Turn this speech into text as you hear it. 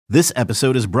This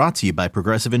episode is brought to you by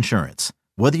Progressive Insurance.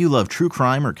 Whether you love true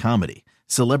crime or comedy,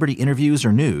 celebrity interviews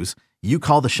or news, you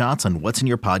call the shots on what's in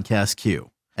your podcast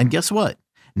queue. And guess what?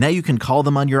 Now you can call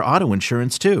them on your auto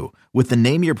insurance too with the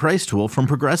Name Your Price tool from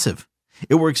Progressive.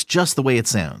 It works just the way it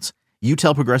sounds. You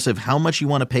tell Progressive how much you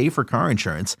want to pay for car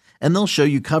insurance, and they'll show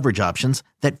you coverage options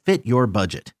that fit your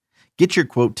budget. Get your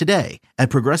quote today at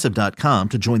Progressive.com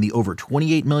to join the over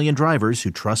 28 million drivers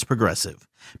who trust Progressive.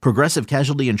 Progressive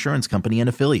Casualty Insurance Company and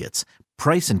Affiliates.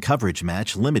 Price and coverage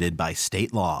match limited by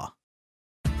state law.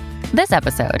 This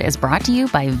episode is brought to you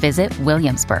by Visit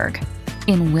Williamsburg.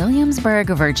 In Williamsburg,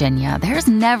 Virginia, there's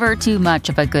never too much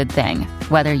of a good thing.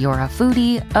 Whether you're a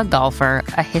foodie, a golfer,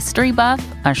 a history buff,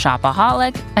 a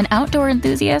shopaholic, an outdoor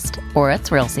enthusiast, or a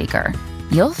thrill seeker,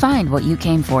 you'll find what you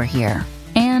came for here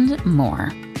and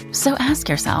more. So ask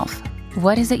yourself,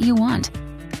 what is it you want?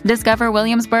 Discover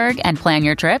Williamsburg and plan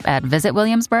your trip at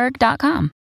visitwilliamsburg.com.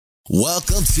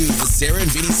 Welcome to the Sarah and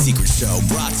Vinny Secret Show,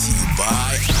 brought to you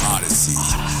by Odyssey.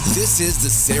 This is the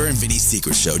Sarah and Vinny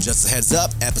Secret Show. Just a heads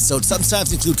up, episodes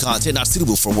sometimes include content not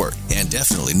suitable for work and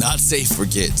definitely not safe for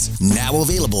kids. Now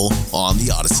available on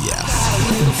the Odyssey app.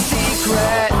 A little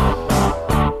secret,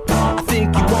 I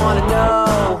think you want to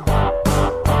know.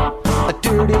 A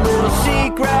dirty little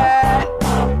secret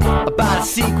about a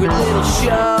secret little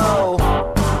show.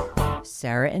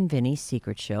 Sarah and Vinny's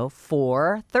Secret Show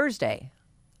for Thursday,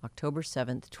 October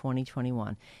 7th,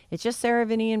 2021. It's just Sarah,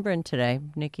 Vinny, and Bryn today.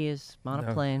 Nikki is on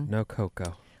a plane. No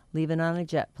Coco. Leaving on a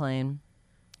jet plane.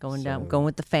 Going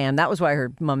with the fam. That was why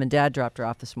her mom and dad dropped her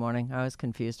off this morning. I was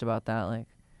confused about that.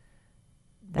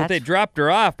 But they dropped her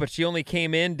off, but she only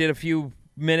came in, did a few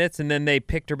minutes, and then they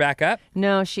picked her back up?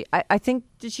 No, I think,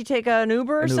 did she take an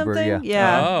Uber or something?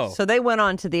 Yeah. Oh. So they went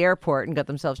on to the airport and got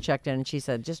themselves checked in, and she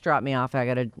said, just drop me off. I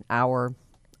got an hour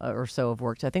or so of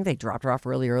work. So I think they dropped her off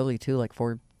really early, too, like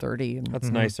 4:30. That's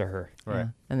nice of her. Right. Yeah.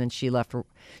 And then she left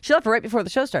right before the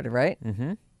show started, right?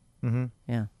 Mm-hmm. Mm-hmm.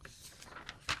 Yeah.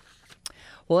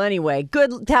 Well, anyway,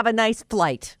 good to have a nice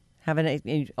flight. Have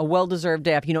a well-deserved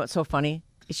day off. You know what's so funny?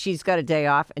 She's got a day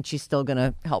off, and she's still going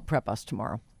to help prep us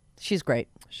tomorrow. She's great.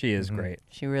 She is great.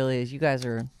 She really is. You guys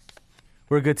are...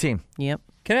 We're a good team. Yep.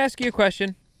 Can I ask you a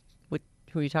question?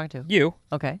 Who are you talking to? You.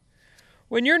 Okay.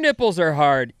 When your nipples are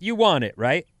hard, you want it,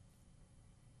 right?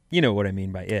 You know what I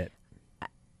mean by it.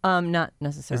 Not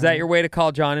necessarily. Is that your way to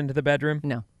call John into the bedroom?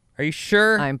 No. Are you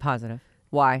sure? I'm positive.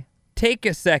 Why? Take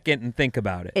a second and think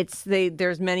about it.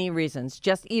 There's many reasons.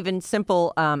 Just even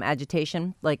simple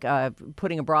agitation, like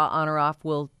putting a bra on or off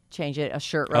will change it. A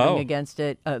shirt rubbing against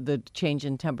it, the change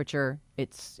in temperature.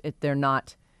 They're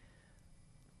not.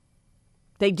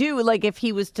 They do, like if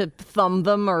he was to thumb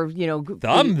them or,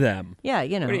 Thumb them? Yeah,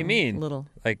 What do you mean? Little.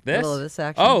 Like this? Little of this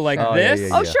action. Oh, like this?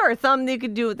 Yeah. Oh, sure. Thumb, you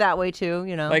could do it that way too,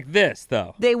 Like this,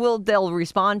 though? They'll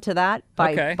respond to that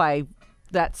by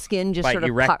that skin just by sort of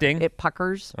erecting. It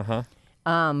puckers. Uh-huh.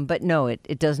 But no,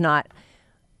 it does not.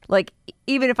 Like,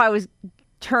 even if I was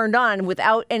turned on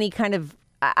without any kind of,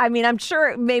 I mean, I'm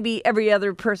sure maybe every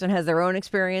other person has their own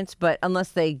experience, but unless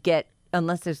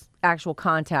there's actual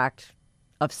contact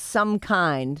of some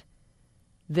kind,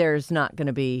 there's not going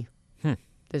to be,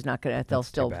 they'll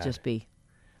still just be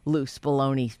loose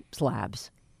bologna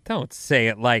slabs. Don't say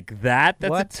it like that.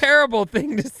 That's a terrible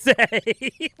thing to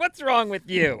say. What's wrong with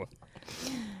you?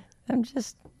 I'm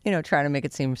just, trying to make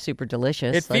it seem super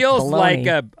delicious. It feels like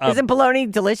a... Isn't bologna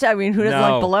delicious? I mean, who doesn't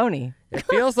like bologna? It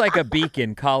feels like a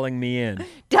beacon calling me in.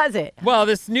 Does it? Well,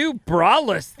 this new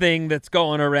braless thing that's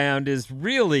going around is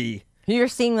really... You're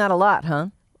seeing that a lot, huh?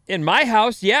 In my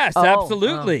house, yes,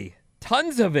 absolutely.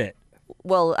 Tons of it.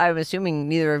 Well, I'm assuming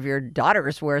neither of your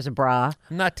daughters wears a bra.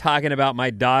 I'm not talking about my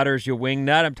daughters, you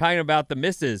wingnut. I'm talking about the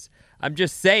missus. I'm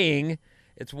just saying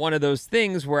it's one of those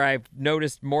things where I've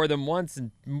noticed more than once,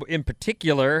 in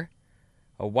particular,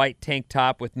 a white tank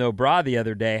top with no bra the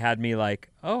other day had me like,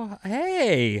 oh,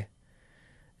 hey.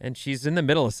 And she's in the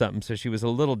middle of something, so she was a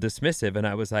little dismissive, and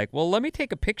I was like, well, let me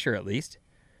take a picture at least.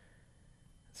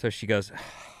 So she goes...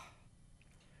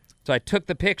 So I took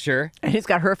the picture. And it's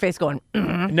got her face going,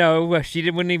 No, she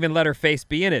wouldn't even let her face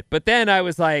be in it. But then I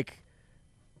was like,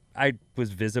 I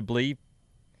was visibly,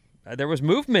 there was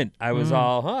movement. I was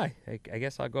all, I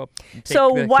guess I'll go up and take care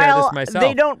of this myself.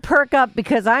 They don't perk up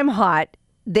because I'm hot,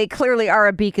 they clearly are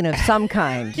a beacon of some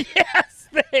kind. Yes,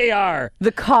 they are.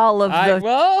 The call of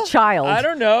the child. I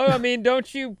don't know. I mean,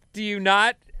 do you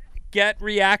not get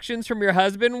reactions from your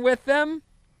husband with them?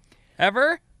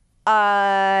 Ever?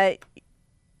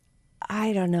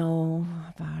 I don't know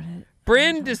about it.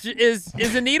 Bryn, is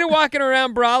Anita walking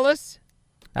around braless?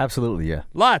 Absolutely, yeah.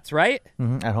 Lots, right?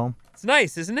 Mm-hmm. At home. It's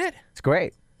nice, isn't it? It's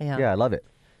great. Yeah. Yeah, I love it.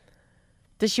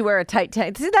 Does she wear a tight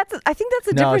tank? See, I think that's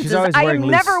the No, difference. she's always I wearing am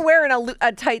loose. never wearing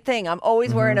a tight thing. I'm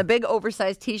always wearing a big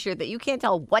oversized T-shirt that you can't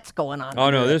tell what's going on.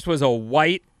 Oh, no, under it. this was a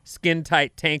white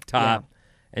skin-tight tank top,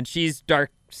 and she's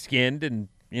dark-skinned, and,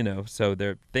 so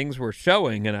things were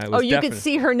showing, and I was you could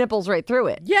see her nipples right through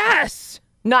it. Yes!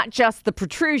 Not just the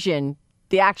protrusion,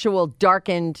 the actual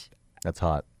darkened. That's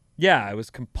hot. Yeah, I was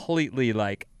completely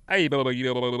like,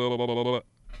 "Auga,"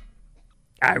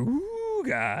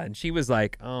 and she was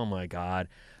like, oh, my God,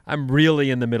 I'm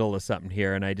really in the middle of something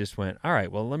here, and I just went, all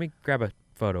right, well, let me grab a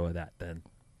photo of that then.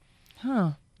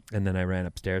 Huh. And then I ran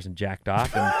upstairs and jacked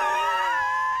off, and,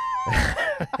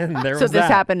 and there So was this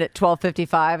that. happened at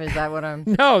 12:55. Is that what I'm?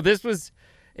 No, this was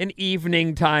an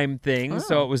evening time thing,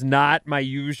 so it was not my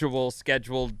usual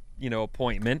scheduled,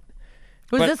 appointment.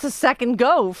 Was But- this a second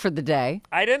go for the day?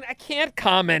 I can't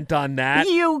comment on that.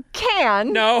 You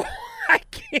can. No, I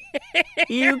can't.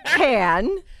 You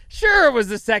can. Sure, it was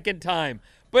the second time,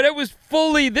 but it was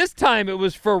this time it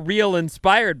was for real,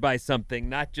 inspired by something,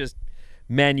 not just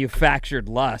manufactured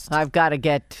lust. I've got to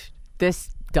get this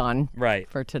done Right.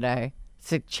 for today.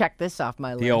 So check this off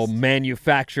my list. The old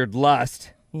manufactured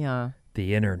lust. Yeah.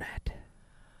 The internet.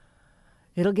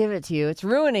 It'll give it to you. It's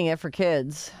ruining it for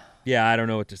kids. Yeah, I don't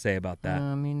know what to say about that.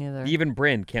 Me neither. Even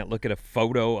Bryn can't look at a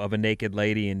photo of a naked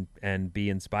lady and be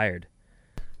inspired.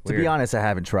 To be honest, I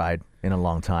haven't tried in a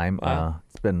long time. Wow.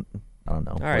 It's been, I don't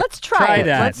know. All right, Let's try it.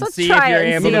 that. Let's see try if you're it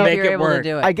and able see to if make you're it able work. to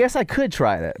do it. I guess I could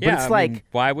try that, but Yeah, it's I like, mean,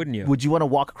 why wouldn't you? would you want to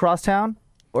walk across town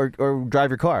or drive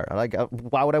your car? Like,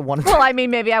 why would I want to? Well, I mean,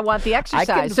 maybe I want the exercise.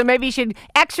 can- So maybe you should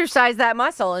exercise that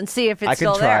muscle and see if it's I can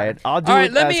still try there. it. I'll do All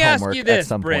right, it let as me ask homework you at this,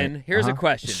 some Bryn. point. Here's a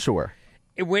question. Sure.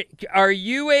 Are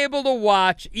you able to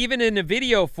watch, even in a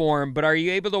video form, but are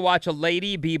you able to watch a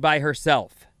lady be by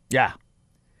herself? Yeah.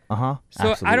 Uh-huh.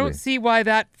 So Absolutely. I don't see why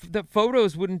the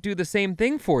photos wouldn't do the same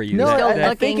thing for you. No, Still I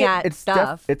looking think at it's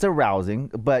stuff. it's arousing,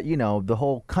 but the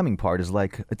whole coming part is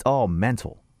like it's all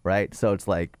mental, right? So it's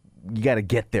like you got to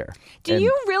get there. Do And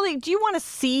you want to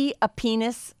see a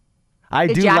penis? I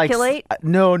do ejaculate? like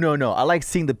no. I like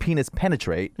seeing the penis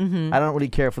penetrate. I don't really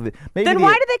care for the. Maybe Then the-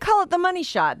 why do they call it the money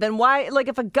shot? Then why, like,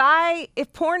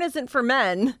 if porn isn't for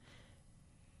men,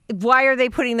 why are they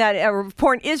putting that?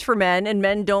 Porn is for men, and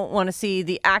men don't want to see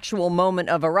the actual moment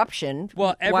of eruption.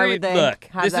 Well, why would they look,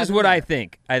 have this that is in what there? I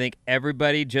think. I think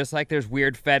everybody, just like there's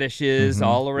weird fetishes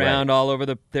all around, all over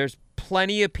there's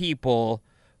plenty of people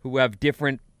who have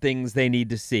different things they need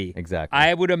to see. Exactly.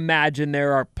 I would imagine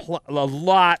there are a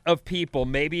lot of people,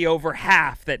 maybe over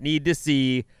half, that need to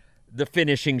see the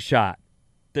finishing shot.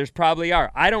 There's probably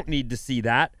are. I don't need to see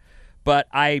that, but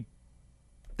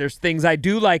there's things I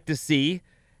do like to see,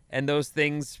 and those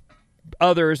things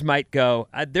others might go,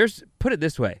 put it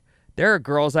this way, there are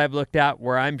girls I've looked at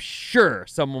where I'm sure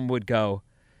someone would go,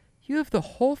 you have the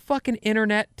whole fucking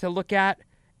internet to look at,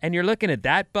 and you're looking at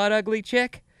that butt ugly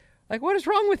chick? Like, what is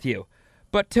wrong with you?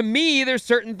 But to me, there's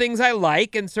certain things I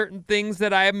like and certain things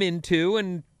that I'm into,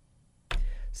 and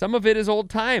some of it is old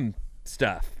time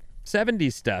stuff,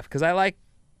 70s stuff, because I like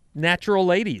natural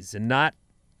ladies and not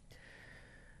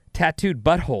tattooed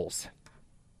buttholes.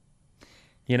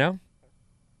 You know?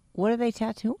 What do they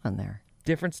tattoo on there?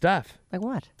 Different stuff. Like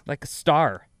what? Like a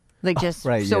star. Like just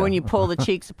right, so yeah. when you pull the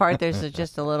cheeks apart, there's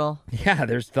just a little. Yeah,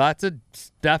 there's lots of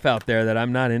stuff out there that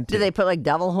I'm not into. Do they put like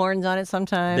devil horns on it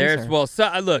sometimes? There's, or well,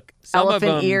 look, some of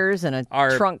elephant them ears and a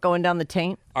are- trunk going down the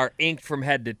taint. are inked from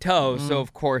head to toe, so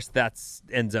of course that's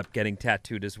ends up getting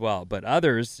tattooed as well. But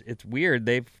others, it's weird.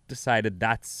 They've decided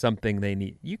that's something they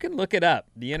need. You can look it up.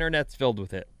 The internet's filled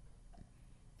with it.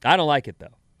 I don't like it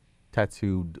though.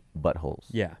 tattooed buttholes.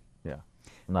 Yeah. Yeah.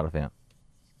 I'm not a fan.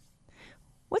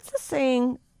 What's the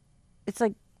saying? It's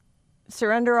like,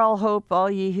 surrender all hope, all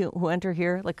ye who enter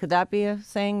here. Like, could that be a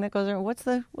saying that goes around? What's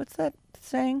that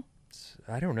saying?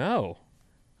 I don't know.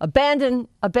 Abandon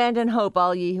hope,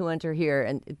 all ye who enter here,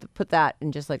 and put that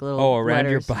in just like little around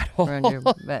your letters butthole. around your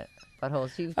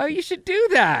buttholes. Oh, you should do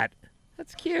that.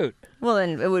 That's cute. Well,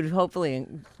 then it would hopefully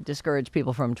discourage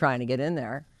people from trying to get in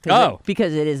there. Oh.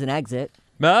 Because it is an exit.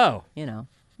 Oh, You know.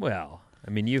 well,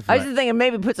 I mean, you've. I was just thinking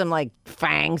maybe put some like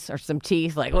fangs or some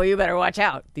teeth. Like, well, you better watch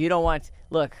out. You don't want.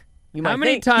 Look, you might How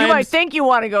many think, you might times- think you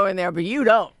want to go in there, but you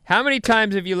don't. How many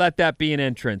times have you let that be an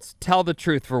entrance? Tell the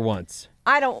truth for once.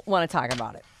 I don't want to talk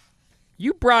about it.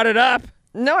 You brought it up.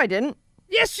 No, I didn't.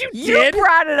 Yes, you You did.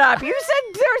 brought it up. You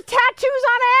said there's tattoos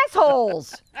on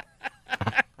assholes.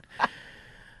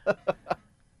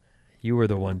 You were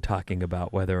the one talking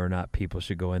about whether or not people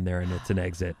should go in there and it's an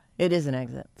exit. It is an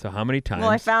exit. So how many times? Well,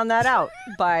 I found that out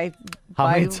by How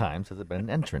by many times has it been an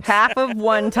entrance? half of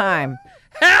one time.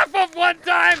 half of one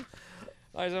time.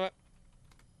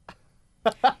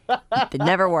 It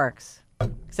never works,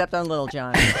 except on Little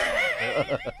John.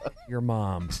 Your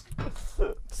mom.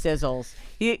 Sizzles.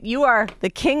 You are the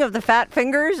king of the fat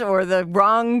fingers or the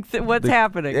wrong. What's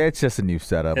happening? It's just a new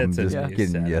setup. It's I'm a just new getting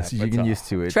setup, used. You're that's getting all. used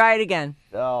to it. Try it again.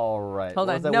 All right. Hold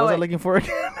what on. Was No, what was I wait. looking for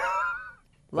again?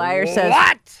 Liar says.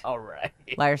 What? All right.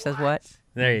 Liar says what?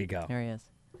 There you go. There he is.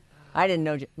 I didn't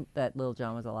know that Little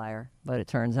John was a liar, but it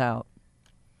turns out.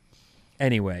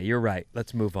 Anyway, you're right.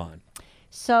 Let's move on.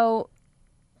 So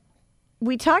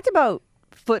we talked about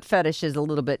foot fetishes a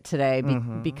little bit today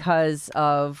because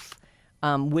of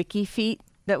wiki feet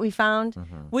that we found,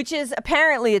 which is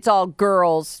apparently it's all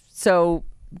girls. So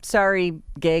sorry,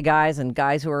 gay guys and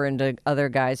guys who are into other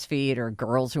guys' feet or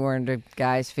girls who are into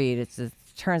guys' feet. It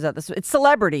turns out it's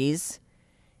celebrities,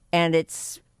 and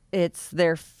it's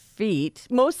their feet,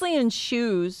 mostly in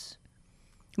shoes.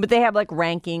 But they have like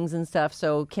rankings and stuff.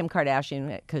 So Kim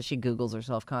Kardashian, because she Googles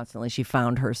herself constantly, she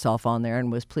found herself on there and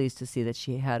was pleased to see that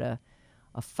she had a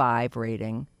 5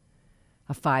 rating,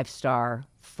 a 5-star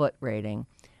foot rating.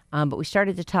 But we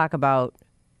started to talk about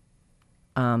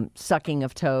sucking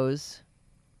of toes.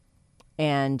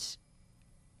 And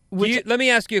Let me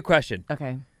ask you a question.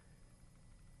 okay,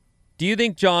 Do you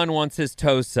think John wants his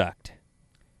toes sucked?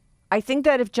 I think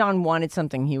that if John wanted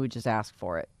something, he would just ask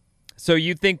for it. So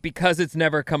you think because it's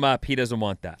never come up, he doesn't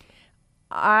want that?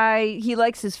 He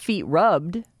likes his feet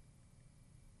rubbed.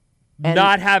 And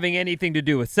Not having anything to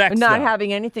do with sex, not though.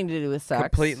 having anything to do with sex.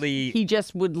 Completely- He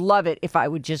just would love it if I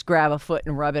would just grab a foot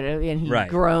and rub it, and he Right.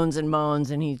 groans and moans,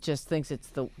 and he just thinks it's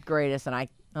the greatest, and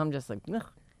I'm just like, ugh,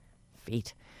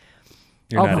 feet.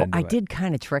 You're not Although into I it. did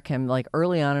kind of trick him, like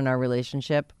early on in our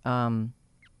relationship.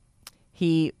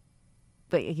 He's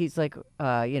like,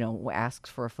 asks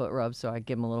for a foot rub, so I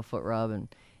give him a little foot rub,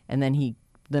 and then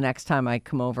the next time I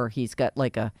come over, he's got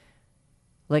like a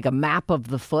map of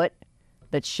the foot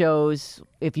that shows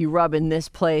if you rub in this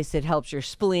place, it helps your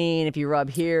spleen. If you rub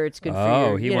here, it's good for you.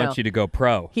 Oh, he wants you to go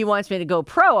pro. He wants me to go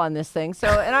pro on this thing. So,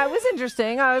 and I was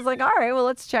interesting. I was like, all right, well,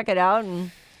 let's check it out. And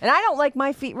I don't like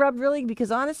my feet rubbed really because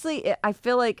honestly, I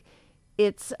feel like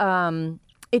it's a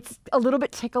little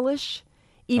bit ticklish,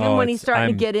 even when he's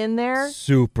starting to get in there.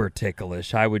 Super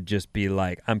ticklish. I would just be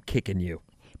like, I'm kicking you.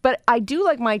 But I do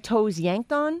like my toes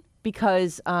yanked on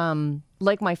because,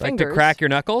 like my fingers. Like to crack your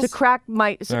knuckles? To crack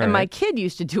my, All and my right. kid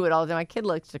used to do it all the time. My kid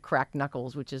likes to crack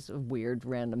knuckles, which is a weird,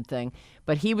 random thing.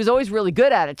 But he was always really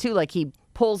good at it too. Like he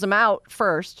pulls them out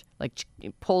first, like he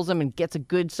pulls them and gets a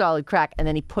good solid crack, and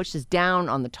then he pushes down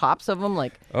on the tops of them,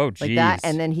 like that, geez.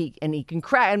 and then he can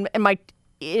crack. And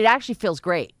it actually feels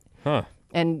great. Huh.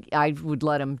 And I would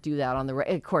let him do that on the.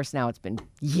 Of course, now it's been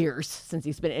years since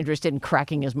he's been interested in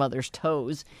cracking his mother's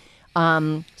toes.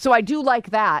 So I do like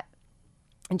that.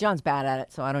 And John's bad at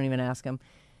it, so I don't even ask him.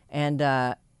 And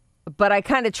but I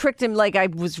kind of tricked him. Like I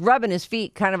was rubbing his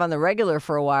feet kind of on the regular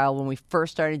for a while when we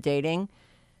first started dating.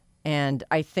 And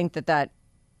I think that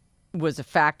was a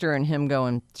factor in him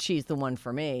going, she's the one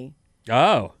for me.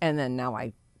 Oh. And then now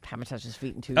I haven't touched his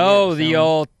feet in 2 years. Oh, the so-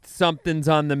 old something's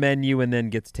on the menu and then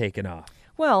gets taken off.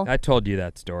 Well, I told you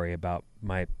that story about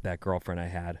that girlfriend I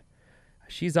had.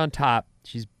 She's on top.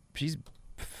 She's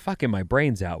fucking my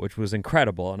brains out, which was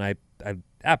incredible, and I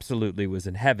absolutely was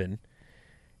in heaven.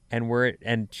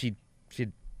 And she her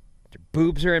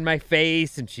boobs are in my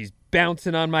face, and she's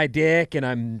bouncing on my dick, and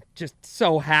I'm just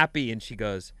so happy. And she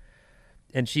goes,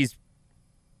 and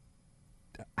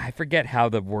I forget how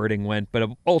the wording went, but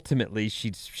ultimately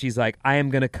she's like, I am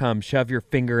gonna come shove your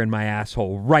finger in my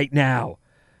asshole right now.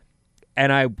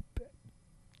 And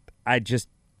I just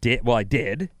did. Well, I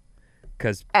did,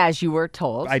 because as you were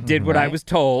told. I did what I Right. was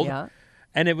told. Yeah.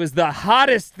 And it was the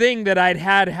hottest thing that I'd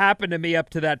had happen to me up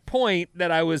to that point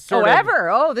that I was sort of. Ever.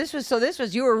 Oh, this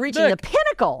was you were reaching Look, the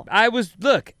pinnacle.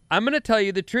 Look, I'm going to tell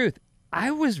you the truth.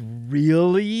 I was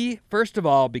really, first of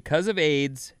all, because of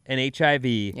AIDS and HIV,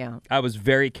 Yeah. I was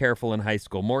very careful in high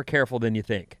school, more careful than you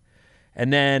think.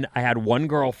 And then I had one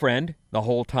girlfriend the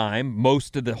whole time,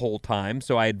 most of the whole time.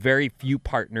 So I had very few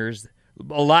partners,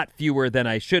 a lot fewer than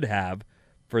I should have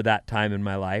for that time in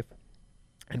my life.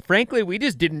 And frankly,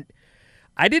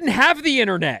 I didn't have the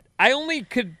internet. I only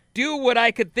could do what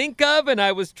I could think of, and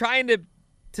I was trying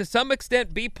to some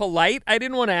extent, be polite. I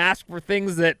didn't want to ask for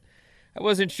things that I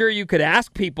wasn't sure you could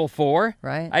ask people for.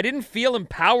 Right. I didn't feel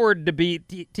empowered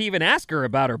to even ask her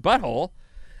about her butthole.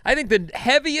 I think the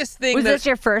heaviest thing Was this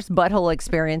your first butthole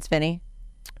experience, Vinny?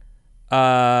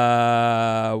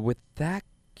 with that.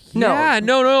 No. Yeah,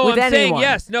 no. With I'm saying anyone.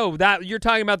 yes. No, that you're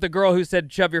talking about the girl who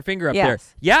said shove your finger up there.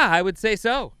 Yes. Yeah, I would say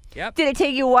so. Yep. Did it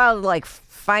take you a while to like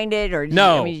find it, or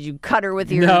No. did you cut her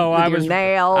with your, No, with I your was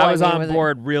nail? I was mean, on was it-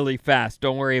 board really fast.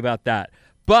 Don't worry about that.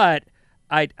 But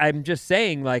I'm just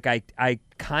saying, like, I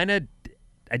kind of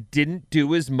I didn't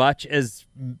do as much as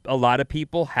a lot of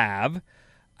people have.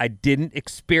 I didn't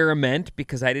experiment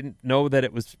because I didn't know that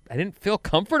I didn't feel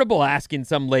comfortable asking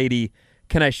some lady,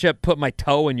 can I put my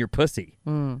toe in your pussy?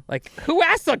 Like, who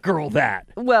asks a girl that?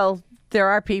 Well, there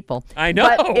are people. I know.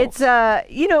 But it's,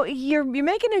 you're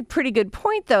making a pretty good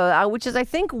point, though, which is, I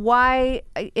think, why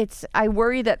I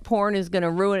worry that porn is going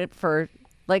to ruin it for,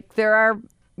 like, there are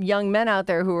young men out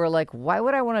there who are like, why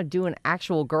would I want to do an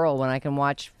actual girl when I can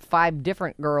watch 5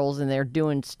 different girls and they're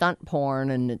doing stunt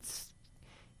porn and it's,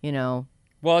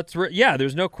 Well,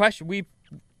 there's no question.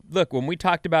 When we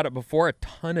talked about it before, a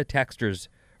ton of texters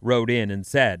wrote in and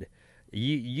said,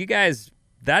 you guys,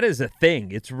 that is a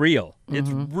thing. It's real. It's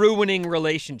ruining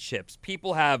relationships.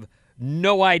 People have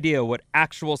no idea what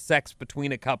actual sex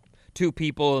between two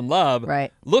people in love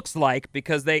looks like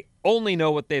because they only know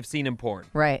what they've seen in porn.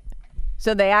 Right.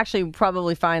 So they actually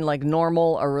probably find like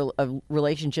normal or a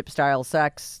relationship style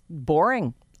sex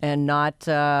boring and not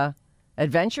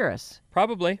adventurous.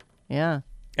 Probably. Yeah.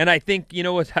 And I think,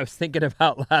 what I was thinking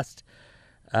about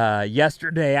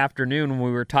yesterday afternoon when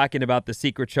we were talking about the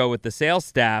Secret Show with the sales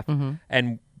staff,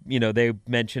 and, they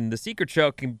mentioned the Secret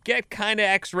Show can get kind of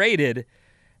X-rated.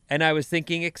 And I was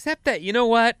thinking, except that, you know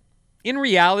what? In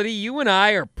reality, you and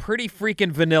I are pretty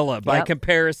freaking vanilla by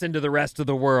comparison to the rest of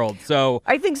the world. So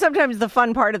I think sometimes the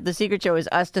fun part of the Secret Show is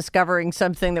us discovering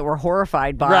something that we're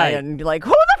horrified by. Right. And like,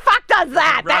 who the fuck does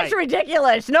that? Right. That's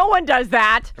ridiculous. No one does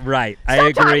that. Right. Stop I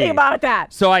agree. talking about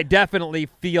that. So I definitely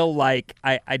feel like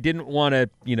I didn't want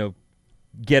to,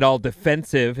 get all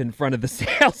defensive in front of the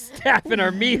sales staff in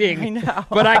our meeting. I know.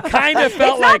 But I kind of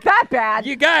felt it's like, not that bad.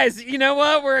 You guys, you know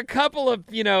what? We're a couple of,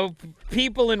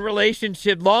 people in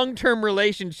long-term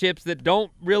relationships that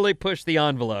don't really push the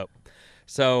envelope.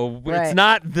 So it's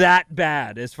not that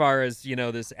bad as far as,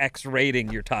 this X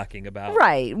rating you're talking about.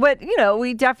 Right. But,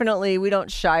 we don't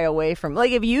shy away from,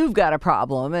 like, if you've got a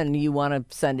problem and you want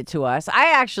to send it to us,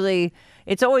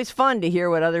 it's always fun to hear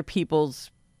what other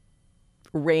people's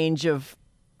range of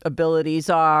abilities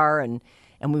are. And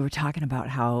we were talking about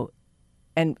how,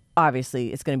 and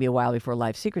obviously it's going to be a while before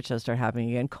live secret shows start happening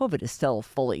again. COVID is still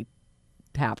fully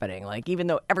happening. Like, even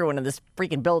though everyone in this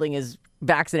freaking building is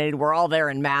vaccinated, we're all there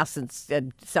in masks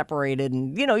and separated,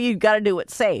 and you got to do it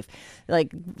safe.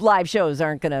 Like, live shows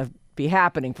aren't going to be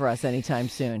happening for us anytime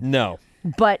soon. No.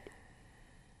 But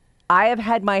I have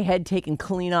had my head taken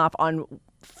clean off on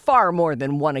far more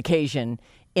than one occasion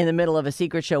in the middle of a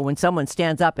secret show when someone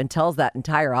stands up and tells that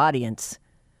entire audience.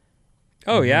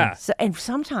 Oh, yeah. So, and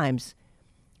sometimes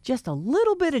just a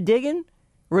little bit of digging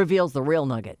reveals the real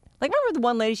nugget. Like, remember the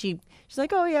one lady, she's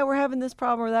like, oh, yeah, we're having this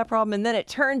problem or that problem. And then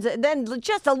then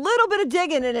just a little bit of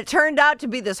digging, and it turned out to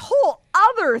be this whole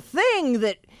other thing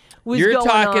that was going on. You're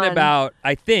talking about,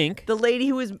 I think. The lady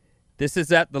who was. This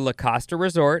is at the La Costa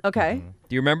Resort. Okay.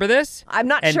 Do you remember this? I'm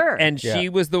not sure. And she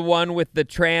was the one with the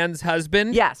trans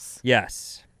husband? Yes.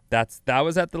 Yes. That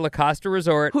was at the La Costa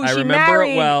Resort. Who I she remember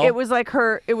married, it well. It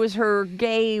was her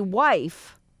gay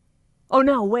wife. Oh,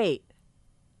 no, wait.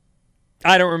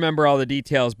 I don't remember all the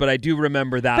details, but I do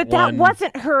remember that one. But that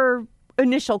wasn't her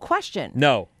initial question.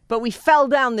 No. But we fell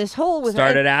down this hole with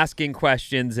Started asking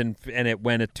questions, and it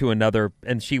went to another,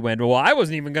 and she went, well, I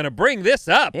wasn't even going to bring this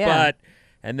up, but...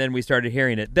 And then we started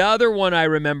hearing it. The other one I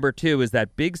remember, too, is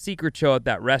that big secret show at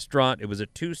that restaurant. It was a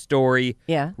 2-story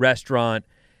restaurant,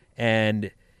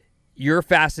 and your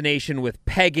fascination with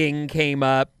pegging came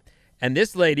up, and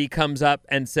this lady comes up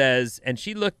and says, and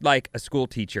she looked like a school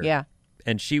teacher. Yeah.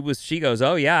 And she goes,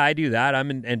 oh, yeah, I do that.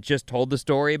 And just told the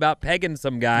story about pegging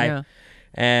some guy. Yeah.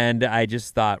 And I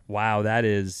just thought, wow, that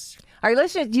is... Are you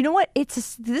listening? You know what?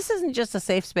 This isn't just a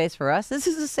safe space for us. This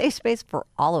is a safe space for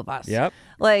all of us. Yep.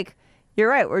 Like... You're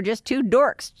right. We're just two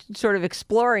dorks sort of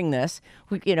exploring this.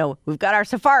 We've got our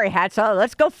safari hats on.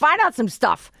 Let's go find out some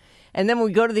stuff. And then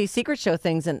we go to these secret show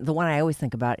things. And the one I always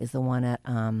think about is the one at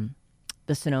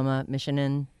the Sonoma Mission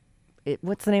Inn.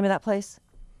 What's the name of that place?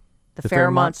 The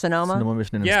Fairmont Sonoma? Sonoma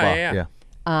Mission Inn Yeah.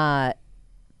 Spa.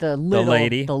 The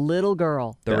lady. The little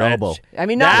girl. The elbow. I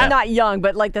mean, not young,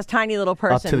 but like this tiny little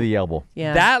person. Up to the elbow.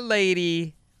 Yeah. That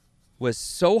lady was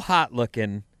so hot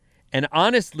looking. And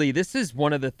honestly, this is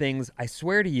one of the things, I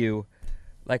swear to you,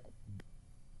 like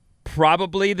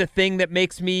probably the thing that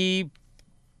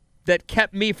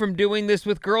kept me from doing this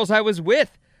with girls I was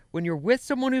with. When you're with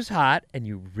someone who's hot and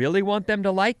you really want them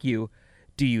to like you,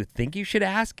 do you think you should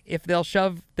ask if they'll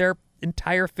shove their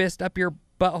entire fist up your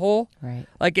butthole? Right.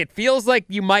 Like, it feels like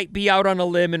you might be out on a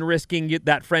limb and risking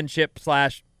that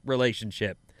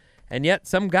friendship/relationship. And yet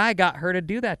some guy got her to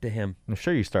do that to him. I'm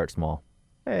sure you start small.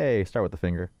 Hey, start with the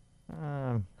finger.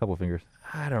 Couple fingers.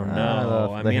 I don't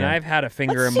know. I the mean, hand. I've had a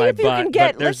finger Let's in see my if you butt, can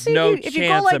get. but Let's there's see no if you go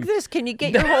chance like I'm- this. Can you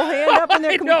get your whole hand up in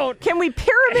there? Can we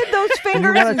pyramid those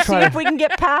fingers wanna and see try if to we can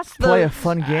get past the? Play a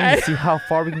fun game to see how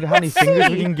far we can, how many fingers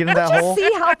we can get in that Let's hole. just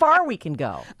see how far we can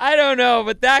go. I don't know,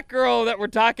 but that girl that we're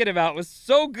talking about was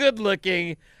so good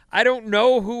looking. I don't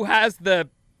know who has the.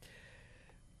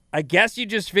 I guess you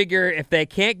just figure if they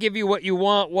can't give you what you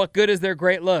want, what good is their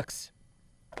great looks?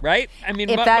 Right? I mean,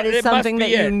 If that is it must something be that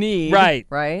you it. need, Right?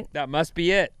 Right? That must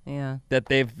be it. Yeah. That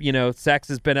they've, sex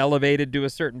has been elevated to a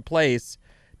certain place.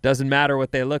 Doesn't matter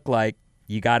what they look like.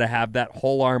 You got to have that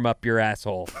whole arm up your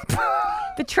asshole.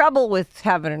 The trouble with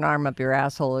having an arm up your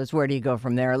asshole is where do you go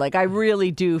from there? Like, I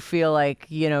really do feel like,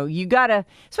 you got to,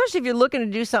 especially if you're looking to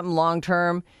do something long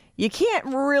term, you can't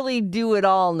really do it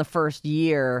all in the first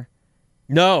year.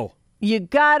 No. You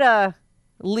got to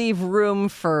leave room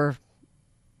for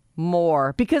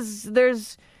more because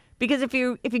if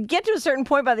you get to a certain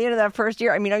point by the end of that first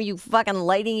year, I mean, are you fucking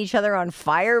lighting each other on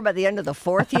fire by the end of the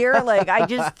fourth year?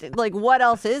 Like, what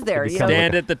else is there? Become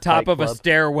Stand at the top Fight of a Club.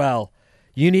 stairwell.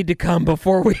 You need to come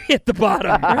before we hit the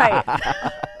bottom.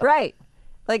 Right.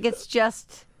 Like, it's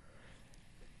just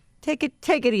take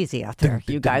it easy out there,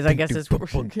 you guys. I guess it's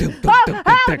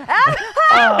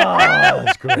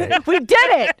That's great. we did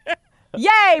it.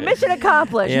 Yay! Mission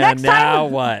accomplished. Yeah, Next now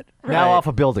time. what? Now off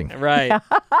a building. Right.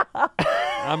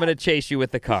 I'm going to chase you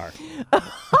with the car.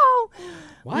 Oh.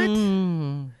 What?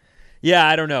 Yeah,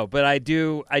 I don't know, but I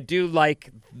do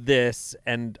like this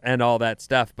and all that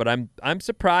stuff, but I'm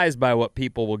surprised by what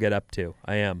people will get up to.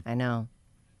 I am. I know.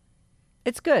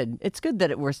 It's good. It's good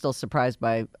that we're still surprised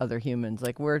by other humans.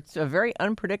 Like, we're a very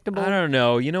unpredictable I don't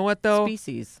know. You know what though?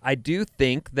 species. I do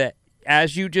think that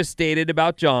as you just stated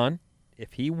about John,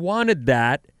 if he wanted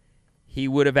that, he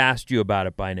would have asked you about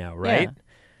it by now, right?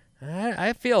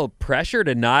 I feel pressure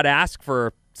to not ask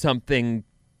for something.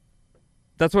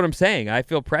 That's what I'm saying. I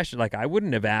feel pressure. Like, I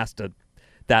wouldn't have asked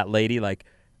that lady, like,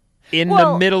 in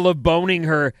the middle of boning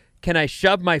her, can I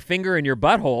shove my finger in your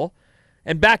butthole?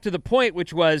 And back to the point,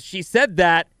 which was she said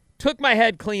that, took my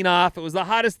head clean off. It was the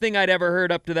hottest thing I'd ever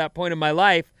heard up to that point in my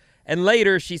life. And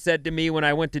later she said to me when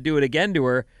I went to do it again to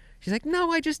her, she's like,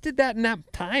 no, I just did that in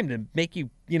that time to make you,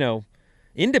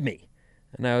 into me.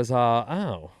 And I was,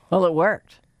 oh. Well, it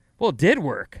worked. Well, it did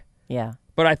work. Yeah.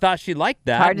 But I thought she liked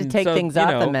that. Hard to and take so, things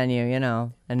off the menu, and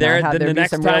not have then there the be next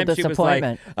some real time she was like,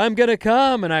 disappointment. I'm going to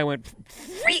come. And I went,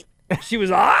 Freet. She was,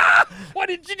 what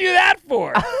did you do that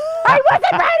for? I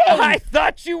wasn't ready. I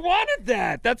thought you wanted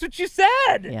that. That's what you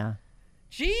said. Yeah.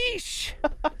 Sheesh.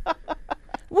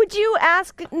 Would you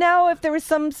ask now if there was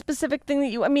some specific thing that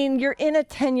you're in a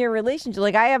 10-year relationship.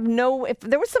 Like, if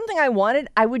there was something I wanted,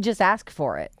 I would just ask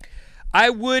for it. I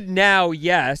would now,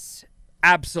 yes,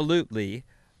 absolutely.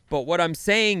 But what I'm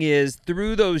saying is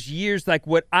through those years, like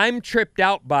what I'm tripped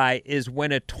out by is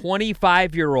when a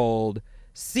 25-year-old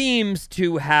seems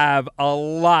to have a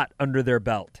lot under their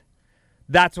belt.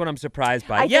 That's what I'm surprised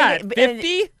by. At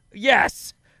 50,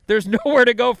 yes. There's nowhere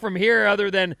to go from here other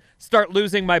than start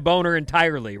losing my boner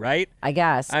entirely, right? I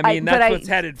guess. I mean, that's what's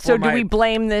headed for So do my- we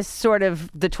blame this sort of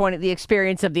the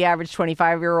experience of the average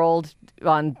 25-year-old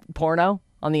on porno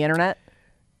on the internet?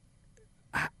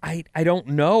 I don't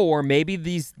know, or maybe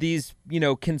these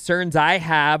concerns I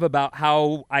have about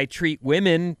how I treat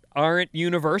women aren't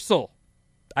universal.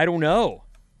 I don't know.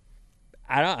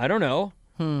 I don't know.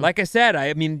 Like I said,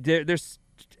 I mean there's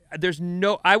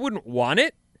no, I wouldn't want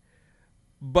it,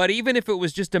 but even if it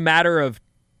was just a matter of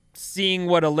seeing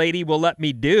what a lady will let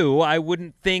me do, I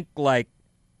wouldn't think like,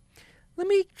 let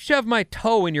me shove my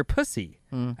toe in your pussy.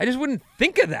 I just wouldn't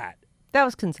think of that. That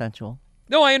was consensual.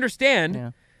 No, I understand.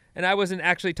 Yeah. And I wasn't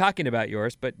actually talking about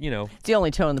yours, but It's the only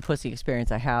toe in the pussy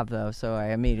experience I have, though, so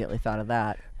I immediately thought of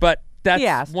that. But that's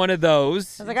Yes. one of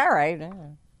those. I was like, all right.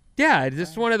 Yeah, it's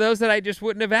just one of those that I just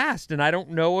wouldn't have asked. And I don't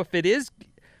know if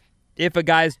a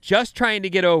guy's just trying to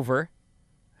get over,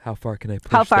 how far can I push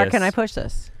this? How far can I push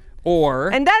this? Or,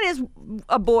 And that is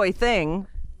a boy thing.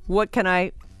 What can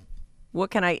I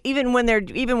even when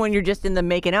you're just in the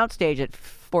making out stage at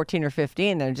 14 or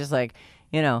 15, they're just like,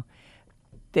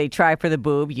 they try for the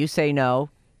boob, you say no,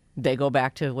 they go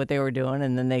back to what they were doing,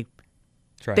 and then they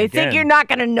try think again. you're not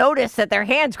going to notice that their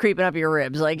hands creeping up your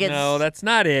ribs. Like, it's No, that's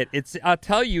not it. I'll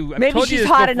tell you. I've Maybe told you she's this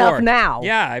hot before. enough now.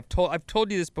 Yeah, I've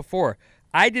told you this before.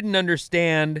 I didn't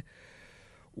understand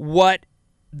what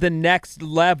the next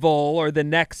level or the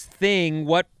next thing,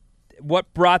 what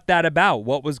brought that about,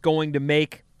 what was going to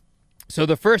make. So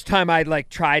the first time I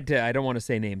tried to, I don't want to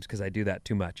say names because I do that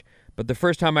too much, but the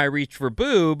first time I reached for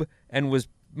boob and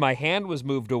my hand was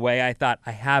moved away, I thought,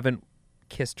 I haven't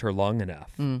kissed her long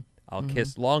enough. I'll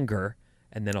kiss longer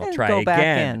and then I'll And try go again.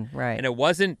 back in, right. And I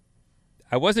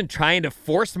wasn't trying to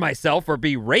force myself or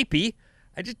be rapey.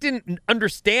 I just didn't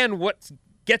understand what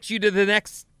gets you to the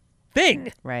next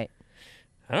thing. Right.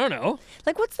 I don't know.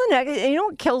 Like, what's the next? You know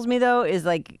what kills me though is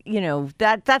like,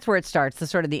 that's where it starts. The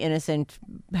sort of the innocent,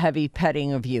 heavy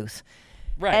petting of youth,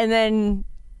 Right. and then,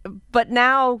 but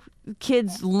now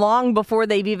kids, long before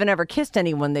they've even ever kissed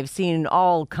anyone, they've seen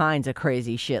all kinds of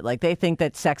crazy shit. Like they think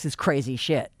that sex is crazy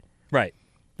shit. Right.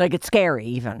 Like it's scary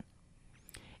even.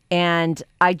 And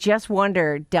I just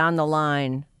wonder down the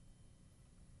line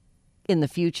in the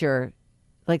future,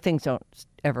 like things don't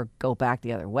ever go back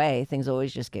the other way. Things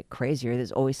always just get crazier.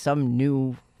 There's always some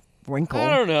new wrinkle. I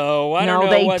don't know. I No, don't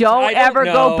know. they don't I ever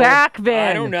go know. back, Vin.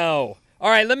 I don't know. All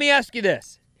right, let me ask you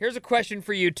this. Here's a question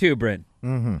for you too, Bryn.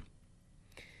 Mm-hmm.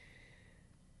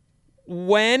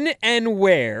 When and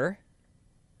where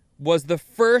was the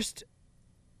first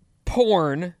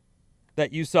porn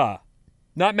that you saw?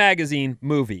 Not magazine,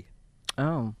 movie.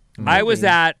 Oh. I was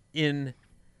I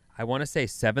want to say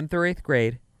 7th or 8th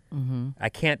grade. Mm-hmm. I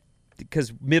can't,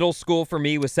 because middle school for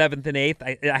me was 7th and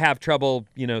 8th. I have trouble,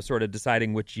 sort of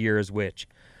deciding which year is which.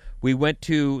 We went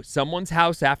to someone's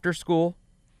house after school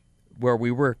where we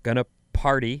were going to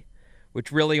party,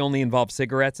 which really only involved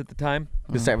cigarettes at the time.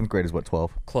 The 7th grade is what,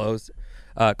 12?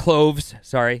 Cloves,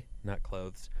 sorry, not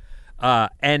clothes.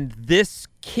 And this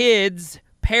kid's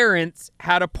parents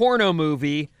had a porno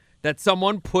movie that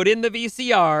someone put in the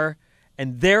VCR,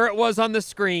 and there it was on the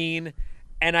screen,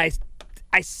 and I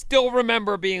still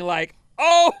remember being like,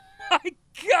 oh my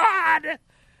God,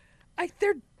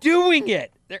 they're doing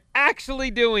it. They're actually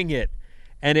doing it.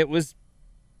 And it was,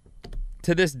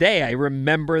 to this day, I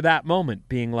remember that moment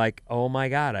being like, oh my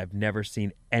God, I've never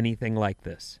seen anything like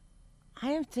this.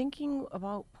 I am thinking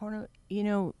about porno,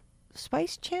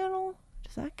 Spice Channel.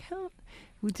 Does that count?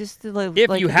 We just did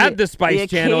If you had the Spice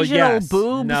Channel, yes.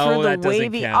 Boobs No, through the that doesn't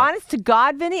wavy. count. Honest to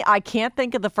God, Vinny, I can't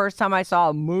think of the first time I saw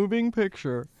a moving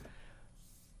picture.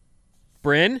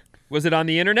 Bryn, was it on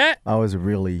the internet? I was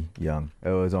really young. It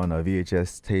was on a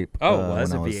VHS tape. Oh, it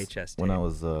was when a I VHS When I tape.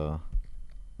 was,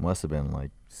 must have been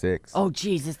like 6. Oh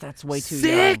Jesus, that's way too 6?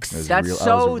 young. I was That's real- I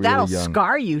so was really that'll young.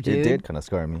 scar you, dude. It did kind of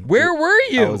scar me. Where were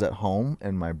you? I was at home,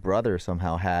 and my brother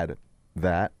somehow had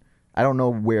that. I don't know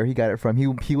where he got it from.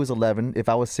 He was 11. If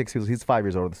I was 6, he's 5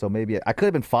 years older. So maybe I could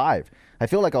have been 5. I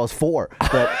feel like I was 4,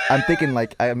 but I'm thinking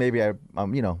like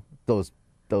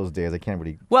those days I can't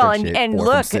really. Well, differentiate and 4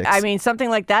 from look, 6. I mean, something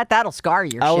like that'll scar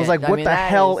your I shit. was like, what mean, the that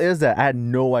hell is that? I had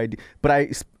no idea.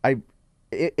 But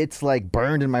it's like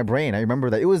burned in my brain. I remember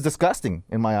that. It was disgusting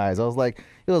in my eyes. I was like,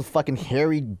 it was fucking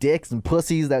hairy dicks and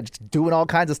pussies that just doing all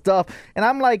kinds of stuff. And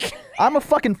I'm like, I'm a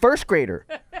fucking first grader.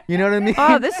 You know what I mean?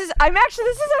 Oh, this is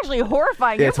actually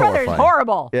horrifying. Your It's brother is horrifying.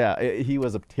 horrible. Yeah, he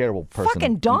was a terrible person.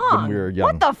 Fucking dong. When we were young.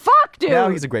 What the fuck, dude? Now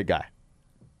he's a great guy.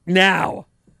 Now.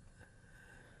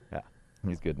 Yeah,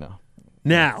 he's good now.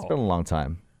 Now. It's been a long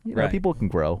time. You know, Right. people can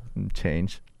grow and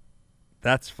change.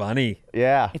 That's funny.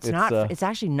 Yeah, It's not. It's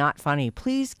actually not funny.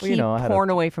 Please Well, keep you know, I had porn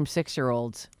away from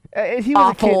 6-year-olds. he was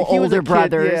awful a kid. He was older a kid.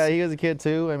 brothers. Yeah, he was a kid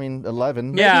too. I mean,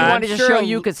 11. Yeah, he I'm wanted to sure show a-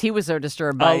 you because he was so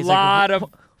disturbed by A it. He's like, lot of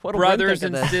what do women brothers think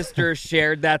and of this? sisters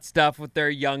shared that stuff with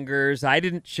their youngers. I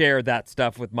didn't share that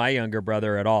stuff with my younger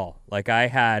brother at all. Like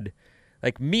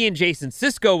me and Jason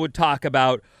Sisko would talk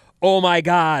about, oh my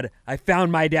God, I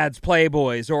found my dad's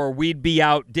Playboys, or we'd be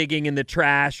out digging in the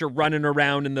trash or running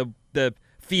around in the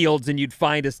fields and you'd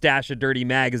find a stash of dirty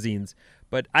magazines.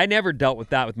 But I never dealt with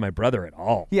that with my brother at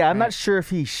all. Yeah, I'm not sure if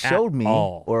he showed me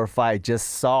all. or if I just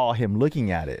saw him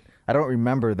looking at it. I don't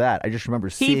remember that. I just remember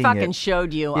seeing He fucking it.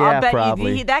 showed you. Yeah, I'll bet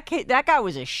probably. you that guy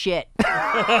was a shit.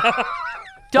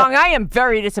 Dong, I am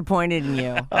very disappointed in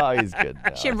you. Oh, he's good.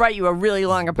 I should write you a really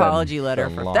long apology letter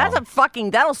been for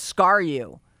long. that'll scar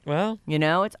you. Well,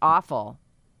 It's awful.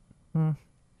 Oh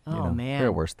know, man, there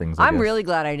are worse things, I I'm guess. really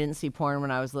glad I didn't see porn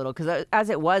when I was little because as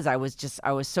it was, I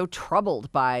was so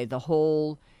troubled by the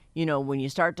whole. When you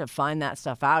start to find that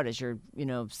stuff out as you're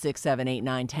 6, 7, 8,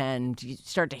 9, 10, you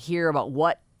start to hear about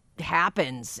what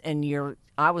happens, and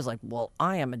I was like, well,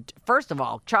 first of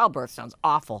all, childbirth sounds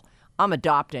awful. I'm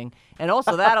adopting, and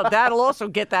also that'll also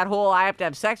get that whole I have to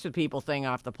have sex with people thing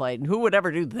off the plate. And who would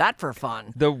ever do that for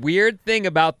fun? the weird thing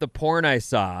about the porn I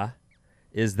saw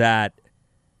is that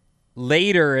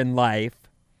later in life,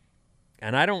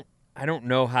 and I don't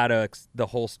know how the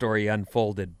whole story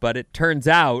unfolded, but it turns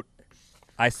out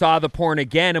I saw the porn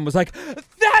again and was like,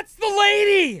 that's the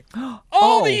lady!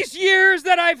 All these years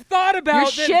that I've thought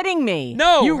about You're that- shitting me.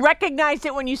 No. You recognized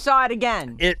it when you saw it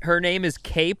again. Her name is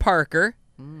Kay Parker.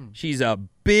 She's a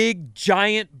big,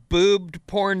 giant, boobed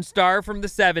porn star from the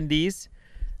 70s.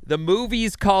 The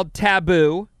movie's called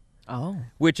Taboo. Oh.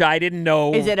 which I didn't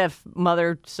know. Is it a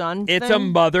mother-son It's thing? a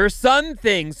mother-son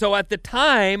thing. So at the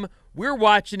time, we're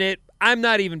watching it. I'm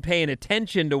not even paying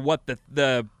attention to what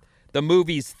the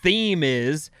movie's theme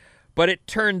is, but it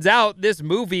turns out this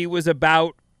movie was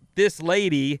about this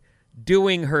lady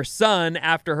doing her son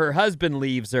after her husband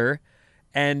leaves her.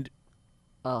 And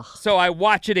so I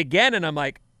watch it again, and I'm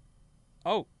like,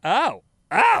 oh, God.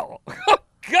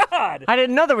 I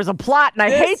didn't know there was a plot, and I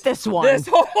hate this one. This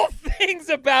whole thing's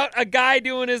about a guy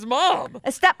doing his mom. A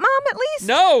stepmom, at least?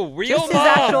 No, real Just mom.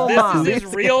 his actual this mom. is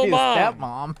his real mom.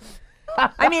 Stepmom.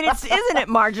 I mean, isn't it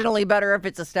marginally better if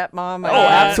it's a stepmom? Oh,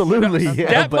 absolutely.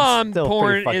 Yeah, but Stepmom still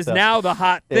porn pretty is fucked up. now the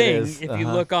hot It thing. is, If you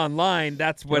look online,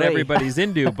 that's what Right. everybody's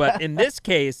into. But in this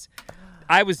case,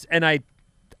 I will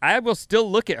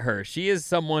still look at her. She is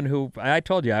someone who, I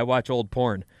told you, I watch old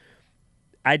porn.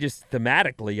 I just,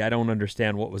 thematically, I don't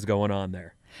understand what was going on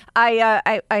there.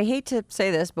 I hate to say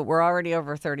this, but we're already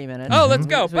over 30 minutes. Oh, let's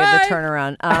go. So we have the Bye.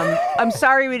 turnaround. I'm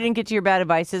sorry we didn't get to your bad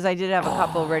advices. I did have a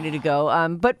couple ready to go.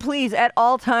 But please, at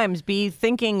all times, be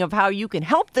thinking of how you can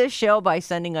help this show by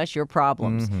sending us your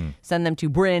problems. Send them to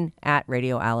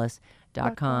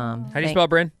bryn@radioalice.com. How do you spell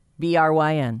Bryn?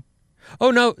 BRYN.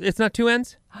 Oh, no, it's not two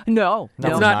N's? No.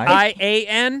 That's It's no. not nice.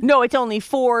 IAN? No, it's only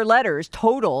 4 letters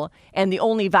total, and the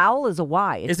only vowel is a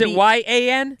Y. It's Is it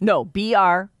YAN? No,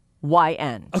 BRYN.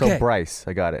 So Okay. Bryce,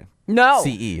 I got it. No.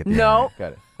 CE. at the No. end.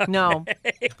 Got it. No.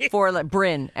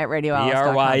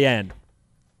 Bryn@radioalice.com. BRYN.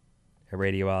 At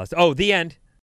Radio Alice. Oh, the end.